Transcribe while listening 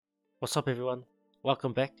What's up, everyone?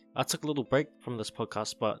 Welcome back. I took a little break from this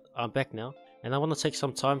podcast, but I'm back now, and I want to take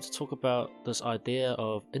some time to talk about this idea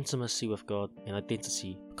of intimacy with God and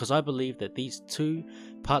identity, because I believe that these two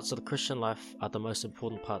parts of the Christian life are the most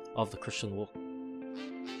important part of the Christian walk.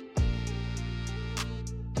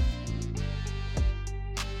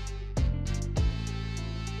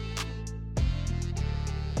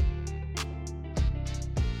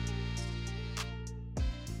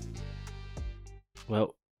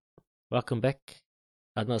 Well, welcome back.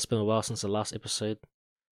 I know it's been a while since the last episode.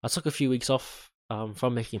 I took a few weeks off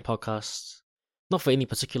from making podcasts, not for any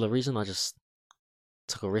particular reason. I just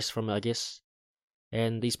took a rest from it, I guess.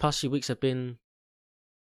 And these past few weeks have been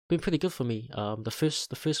pretty good for me. The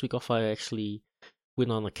first week off, I actually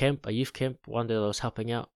went on a youth camp, one that I was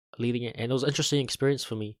helping out, leading it, and it was an interesting experience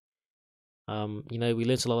for me. We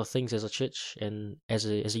learned a lot of things as a church and as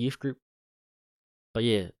a youth group. But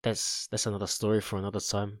yeah, that's another story for another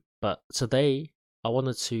time. But today, I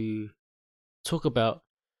wanted to talk about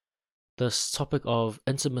this topic of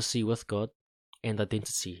intimacy with God and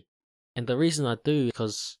identity. And the reason I do is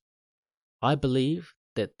because I believe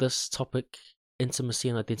that this topic, intimacy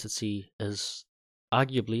and identity, is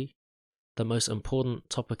arguably the most important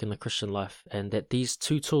topic in the Christian life, and that these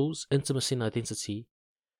two tools, intimacy and identity,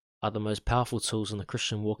 are the most powerful tools in the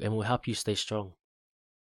Christian walk and will help you stay strong.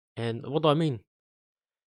 And what do I mean?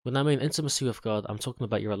 When I mean intimacy with God, I'm talking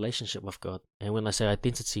about your relationship with God. And when I say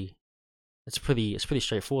identity, it's pretty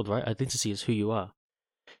straightforward, right? Identity is who you are.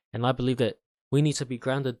 And I believe that we need to be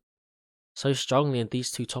grounded so strongly in these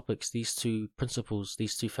two topics, these two principles,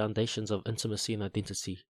 these two foundations of intimacy and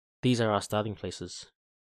identity. These are our starting places.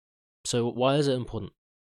 So why is it important?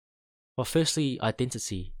 Well, firstly,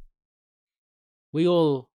 identity. We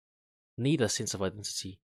all need a sense of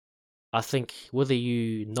identity. I think whether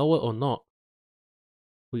you know it or not,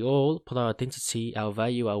 we all put our identity, our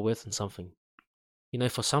value, our worth in something.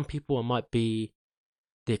 For some people it might be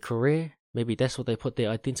their career. Maybe that's what they put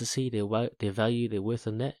their identity, their value, their worth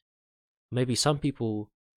in that. Maybe some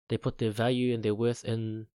people, they put their value and their worth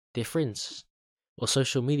in their friends or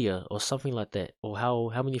social media or something like that, or how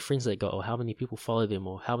many friends they got, or how many people follow them,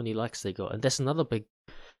 or how many likes they got. And that's another big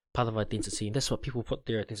part of identity, and that's what people put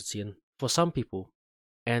their identity in for some people.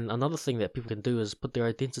 And another thing that people can do is put their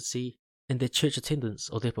identity in their church attendance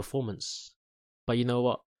or their performance. But you know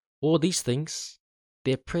what? All these things,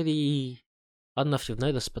 they're pretty, I don't know if you've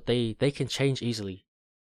noticed, but they can change easily.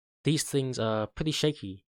 These things are pretty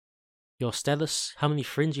shaky. Your status, how many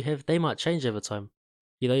friends you have, they might change over time.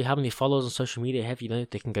 How many followers on social media you have,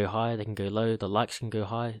 they can go high, they can go low, the likes can go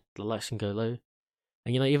high, the likes can go low.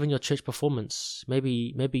 And even your church performance,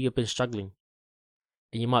 maybe you've been struggling.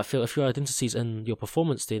 And you might feel if your identity is in your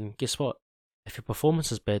performance, then guess what? If your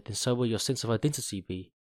performance is bad, then so will your sense of identity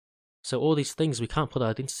be. So all these things, we can't put our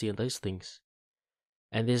identity in those things.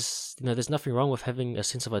 And there's nothing wrong with having a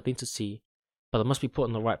sense of identity, but it must be put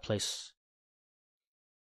in the right place.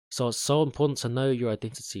 So it's so important to know your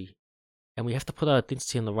identity, and we have to put our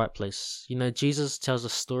identity in the right place. Jesus tells a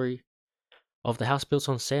story of the house built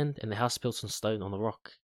on sand and the house built on stone on the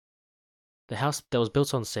rock. The house that was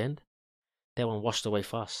built on sand, that one washed away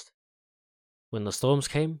fast. When the storms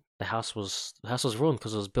came, the house was ruined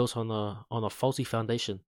because it was built on a faulty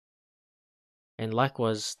foundation. And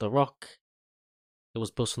likewise, the rock, it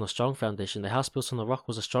was built on a strong foundation. The house built on the rock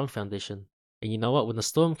was a strong foundation. And you know what? When the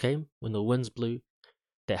storm came, when the winds blew,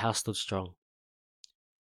 that house stood strong.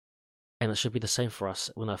 And it should be the same for us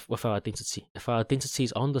with our identity. If our identity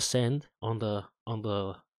is on the sand, on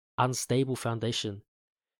the unstable foundation,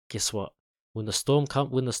 guess what? When the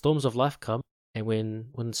storms of life come, and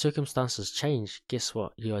when circumstances change, guess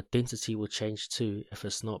what? Your identity will change too if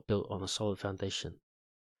it's not built on a solid foundation.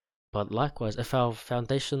 But likewise, if our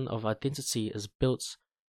foundation of identity is built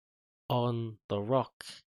on the rock,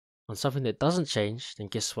 on something that doesn't change, then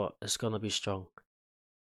guess what? It's going to be strong.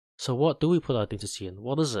 So what do we put our identity in?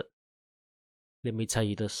 What is it? Let me tell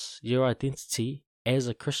you this. Your identity as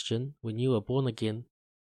a Christian, when you were born again,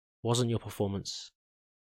 wasn't your performance.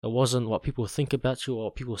 It wasn't what people think about you or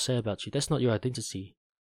what people say about you. That's not your identity.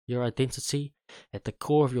 Your identity, at the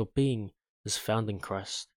core of your being, is found in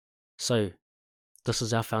Christ. So, this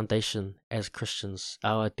is our foundation as Christians,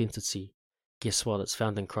 our identity. Guess what? It's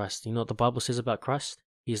found in Christ. You know what the Bible says about Christ?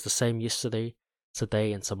 He is the same yesterday,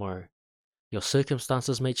 today, and tomorrow. Your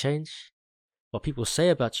circumstances may change. What people say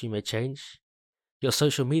about you may change. Your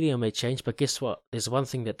social media may change, but guess what? There's one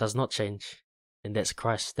thing that does not change, and that's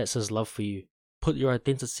Christ. That's His love for you. Put your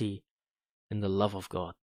identity in the love of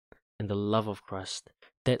God, in the love of Christ.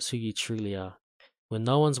 That's who you truly are. When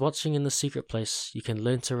no one's watching in the secret place, you can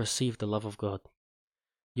learn to receive the love of God.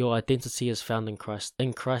 Your identity is found in Christ.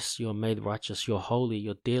 In Christ you are made righteous, you're holy,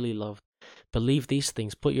 you're dearly loved. Believe these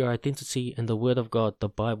things. Put your identity in the Word of God, the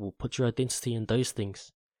Bible. Put your identity in those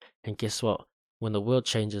things. And guess what? When the world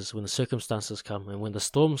changes, when the circumstances come, and when the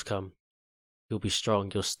storms come, you'll be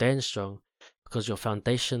strong. You'll stand strong because your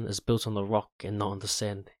foundation is built on the rock and not on the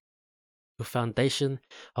sand. Your foundation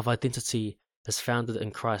of identity is founded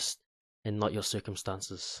in Christ and not your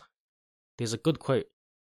circumstances. There's a good quote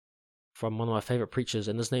from one of my favorite preachers,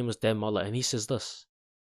 and his name is Dan Mohler, and he says this: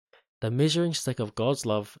 "The measuring stick of God's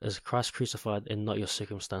love is Christ crucified and not your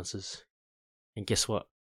circumstances." And guess what?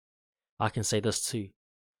 I can say this too.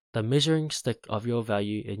 The measuring stick of your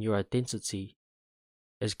value and your identity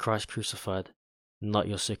is Christ crucified, not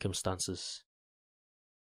your circumstances.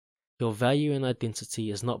 Your value and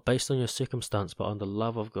identity is not based on your circumstance, but on the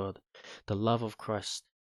love of God, the love of Christ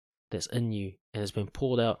that's in you and has been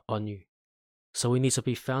poured out on you. So we need to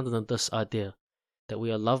be founded in this idea that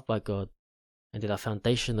we are loved by God and that our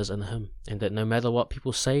foundation is in Him, and that no matter what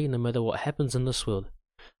people say, no matter what happens in this world,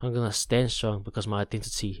 I'm going to stand strong because my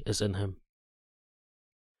identity is in Him.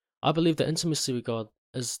 I believe that intimacy with God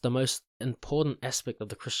is the most important aspect of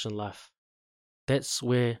the Christian life. That's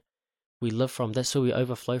where we live from, that's where we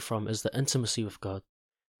overflow from, is the intimacy with God,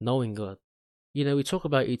 knowing God. You know, we talk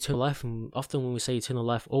about eternal life, and often when we say eternal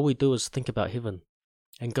life, all we do is think about heaven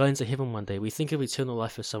and going to heaven one day. We think of eternal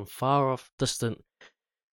life as some far off, distant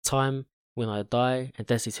time when I die, and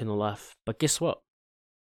that's eternal life. But guess what?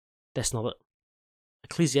 That's not it.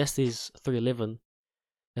 Ecclesiastes 3:11,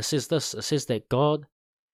 it says this, it says that God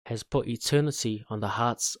has put eternity on the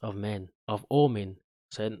hearts of man, of all men.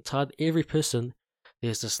 So inside every person,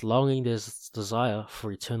 there's this longing, there's this desire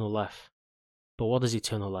for eternal life. But what is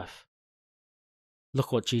eternal life?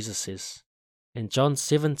 Look what Jesus says. In John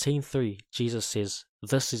 17:3, Jesus says,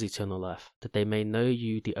 "This is eternal life, that they may know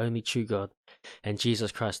you, the only true God, and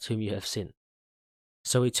Jesus Christ whom you have sent."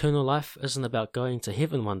 So eternal life isn't about going to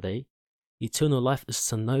heaven one day. Eternal life is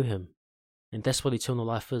to know Him. And that's what eternal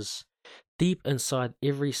life is. Deep inside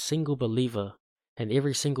every single believer and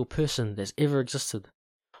every single person that's ever existed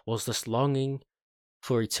was this longing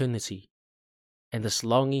for eternity and this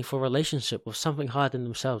longing for relationship with something higher than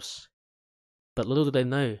themselves. But little did they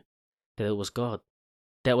know that it was God.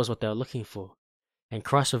 That was what they were looking for. And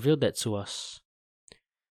Christ revealed that to us.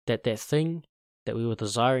 That thing that we were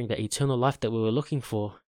desiring, that eternal life that we were looking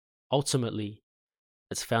for, ultimately,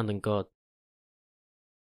 it's found in God.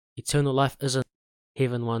 Eternal life isn't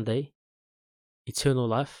heaven one day. Eternal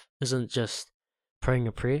life isn't just praying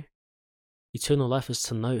a prayer. Eternal life is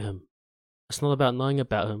to know Him. It's not about knowing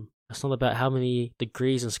about Him. It's not about how many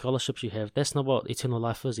degrees and scholarships you have. That's not what eternal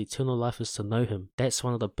life is. Eternal life is to know Him. That's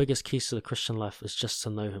one of the biggest keys to the Christian life, is just to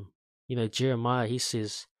know Him. You know, Jeremiah, he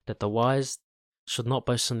says that the wise should not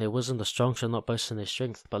boast in their wisdom, the strong should not boast in their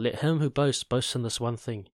strength, but let him who boasts boast in this one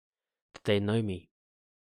thing, that they know me.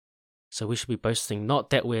 So we should be boasting not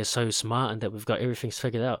that we're so smart and that we've got everything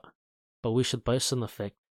figured out, but we should boast in the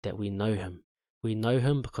fact that we know Him. We know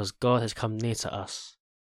Him because God has come near to us.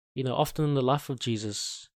 You know, often in the life of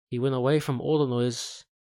Jesus, He went away from all the noise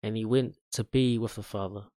and He went to be with the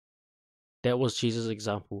Father. That was Jesus'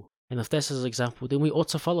 example. And if that's His example, then we ought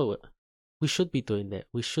to follow it. We should be doing that.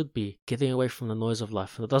 We should be getting away from the noise of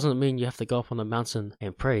life. And it doesn't mean you have to go up on a mountain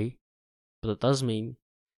and pray, but it does mean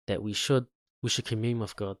that we should commune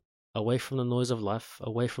with God. Away from the noise of life,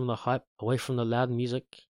 away from the hype, away from the loud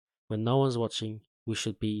music. When no one's watching, we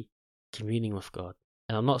should be communing with God.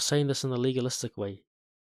 And I'm not saying this in a legalistic way,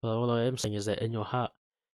 but what I am saying is that in your heart,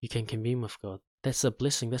 you can commune with God. That's a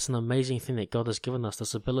blessing. That's an amazing thing that God has given us,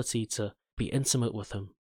 this ability to be intimate with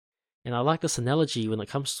Him. And I like this analogy when it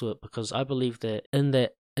comes to it, because I believe that in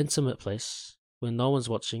that intimate place, when no one's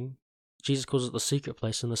watching, Jesus calls it the secret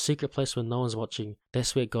place. In the secret place when no one's watching,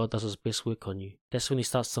 that's where God does His best work on you. That's when He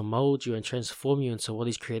starts to mold you and transform you into what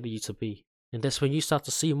He's created you to be. And that's when you start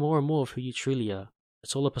to see more and more of who you truly are.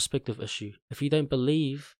 It's all a perspective issue. If you don't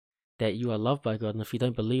believe that you are loved by God, and if you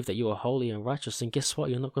don't believe that you are holy and righteous, then guess what?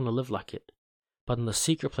 You're not going to live like it. But in the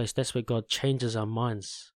secret place, that's where God changes our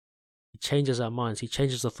minds. He changes our minds. He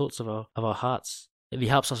changes the thoughts of our hearts. And He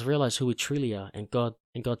helps us realize who we truly are, and God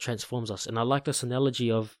transforms us. And I like this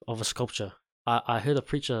analogy of a sculpture. I heard a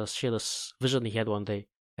preacher share this vision he had one day,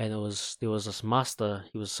 and there was this master.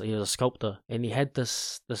 He was a sculptor, and he had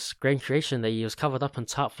this grand creation that he was covered up in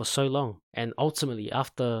tarp for so long. And ultimately,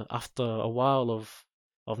 after a while of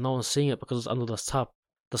no one seeing it because it's under this tarp,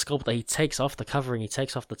 the sculptor, he takes off the covering, he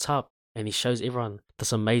takes off the tarp, and he shows everyone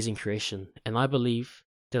this amazing creation. And I believe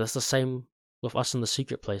that it's the same with us in the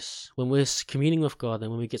secret place. When we're communing with God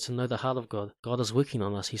and when we get to know the heart of God, God is working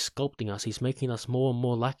on us. He's sculpting us. He's making us more and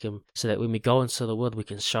more like Him so that when we go into the world, we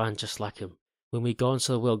can shine just like Him. When we go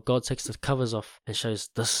into the world, God takes the covers off and shows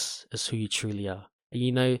this is who you truly are. And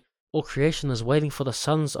you know, all creation is waiting for the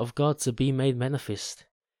sons of God to be made manifest.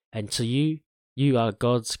 And to you, you are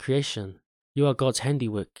God's creation. You are God's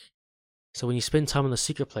handiwork. So when you spend time in the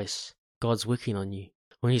secret place, God's working on you.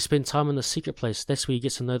 When you spend time in the secret place, that's where you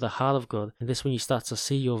get to know the heart of God. And that's when you start to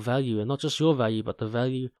see your value, and not just your value, but the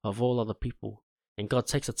value of all other people. And God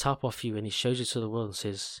takes the top off you and He shows you to the world and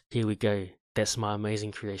says, here we go. That's my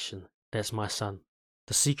amazing creation. That's my son.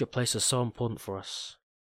 The secret place is so important for us.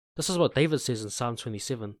 This is what David says in Psalm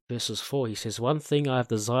 27, verses 4. He says, one thing I have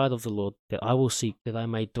desired of the Lord, that I will seek, that I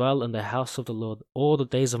may dwell in the house of the Lord all the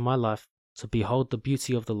days of my life, to behold the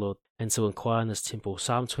beauty of the Lord, and to inquire in His temple.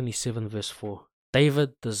 Psalm 27, verse 4.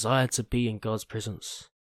 David desired to be in God's presence.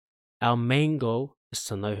 Our main goal is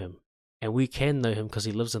to know Him. And we can know Him because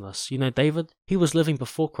He lives in us. You know, David, he was living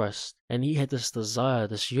before Christ, and he had this desire,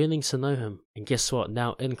 this yearning to know Him. And guess what?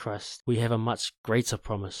 Now in Christ, we have a much greater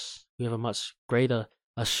promise. We have a much greater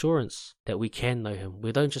assurance that we can know Him.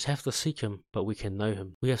 We don't just have to seek Him, but we can know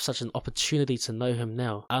Him. We have such an opportunity to know Him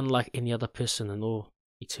now, unlike any other person in all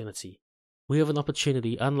eternity. We have an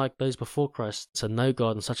opportunity, unlike those before Christ, to know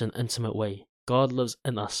God in such an intimate way. God lives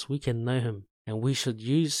in us. We can know Him, and we should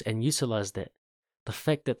use and utilize that. The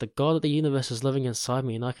fact that the God of the universe is living inside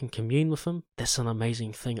me and I can commune with Him, that's an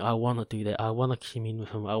amazing thing. I want to do that. I want to commune with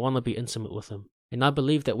Him. I want to be intimate with Him. And I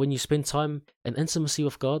believe that when you spend time in intimacy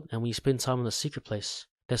with God and when you spend time in the secret place,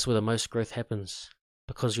 that's where the most growth happens.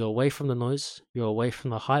 Because you're away from the noise, you're away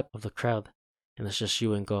from the hype of the crowd, and it's just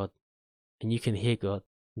you and God. And you can hear God.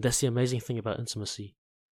 That's the amazing thing about intimacy.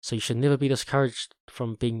 So you should never be discouraged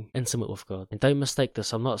from being intimate with God. And don't mistake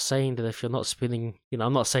this. I'm not saying that if you're not spending,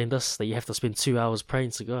 I'm not saying this, that you have to spend 2 hours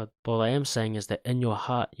praying to God. But what I am saying is that in your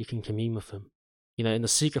heart, you can commune with Him. In the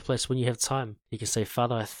secret place, when you have time, you can say,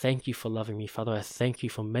 Father, I thank You for loving me. Father, I thank You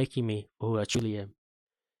for making me who I truly am.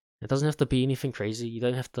 It doesn't have to be anything crazy. You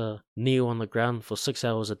don't have to kneel on the ground for 6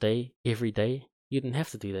 hours a day, every day. You don't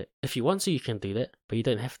have to do that. If you want to, you can do that, but you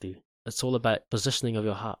don't have to. It's all about positioning of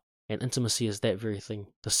your heart. And intimacy is that very thing.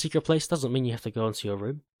 The secret place doesn't mean you have to go into your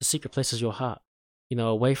room. The secret place is your heart.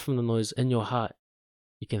 Away from the noise, in your heart,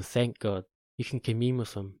 you can thank God. You can commune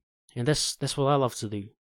with Him. And that's what I love to do.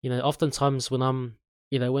 Oftentimes when I'm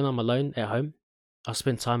alone at home, I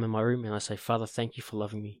spend time in my room and I say, Father, thank You for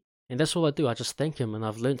loving me. And that's all I do. I just thank Him, and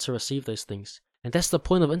I've learned to receive those things. And that's the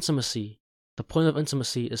point of intimacy. The point of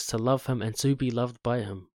intimacy is to love Him and to be loved by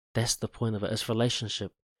Him. That's the point of it. It's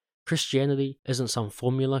relationship. Christianity isn't some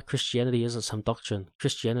formula. Christianity isn't some doctrine.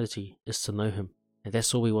 Christianity is to know Him. And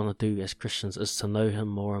that's all we want to do as Christians, is to know Him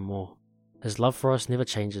more and more. His love for us never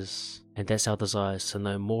changes. And that's our desire, is to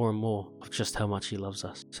know more and more of just how much He loves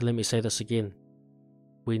us. So let me say this again.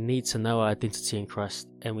 We need to know our identity in Christ,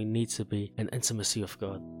 and we need to be in intimacy with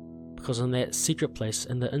God. Because in that secret place,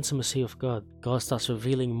 in the intimacy of God, God starts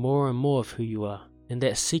revealing more and more of who you are. In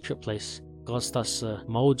that secret place, God starts to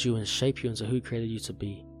mold you and shape you into who He created you to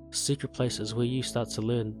be. Secret place is where you start to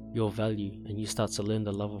learn your value and you start to learn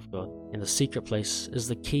the love of God. And the secret place is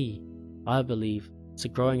the key, I believe, to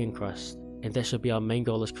growing in Christ. And that should be our main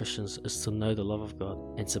goal as Christians, is to know the love of God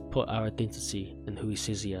and to put our identity in who He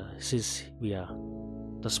says we are.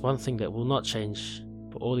 That's one thing that will not change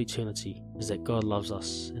for all eternity, is that God loves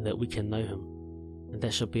us and that we can know Him. And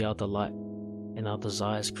that should be our delight and our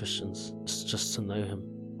desire as Christians, is just to know Him.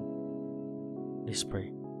 Let's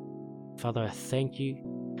pray. Father, I thank You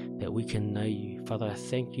that we can know You. Father, I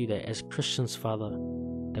thank You that as Christians, Father,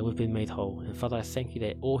 that we've been made whole. And Father, I thank You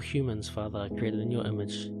that all humans, Father, are created in Your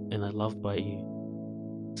image and are loved by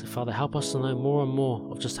You. So Father, help us to know more and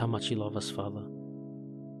more of just how much You love us, Father.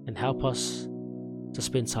 And help us to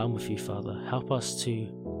spend time with You, Father. Help us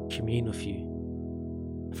to commune with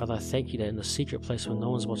You. Father, I thank You that in the secret place when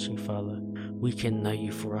no one's watching, Father, we can know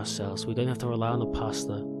You for ourselves. We don't have to rely on the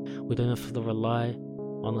pastor. We don't have to rely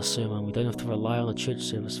on the sermon. We don't have to rely on a church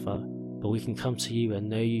service, Father, but we can come to You and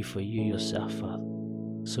know You for You yourself, Father.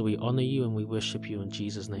 So we honor You and we worship You in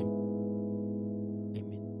Jesus' name.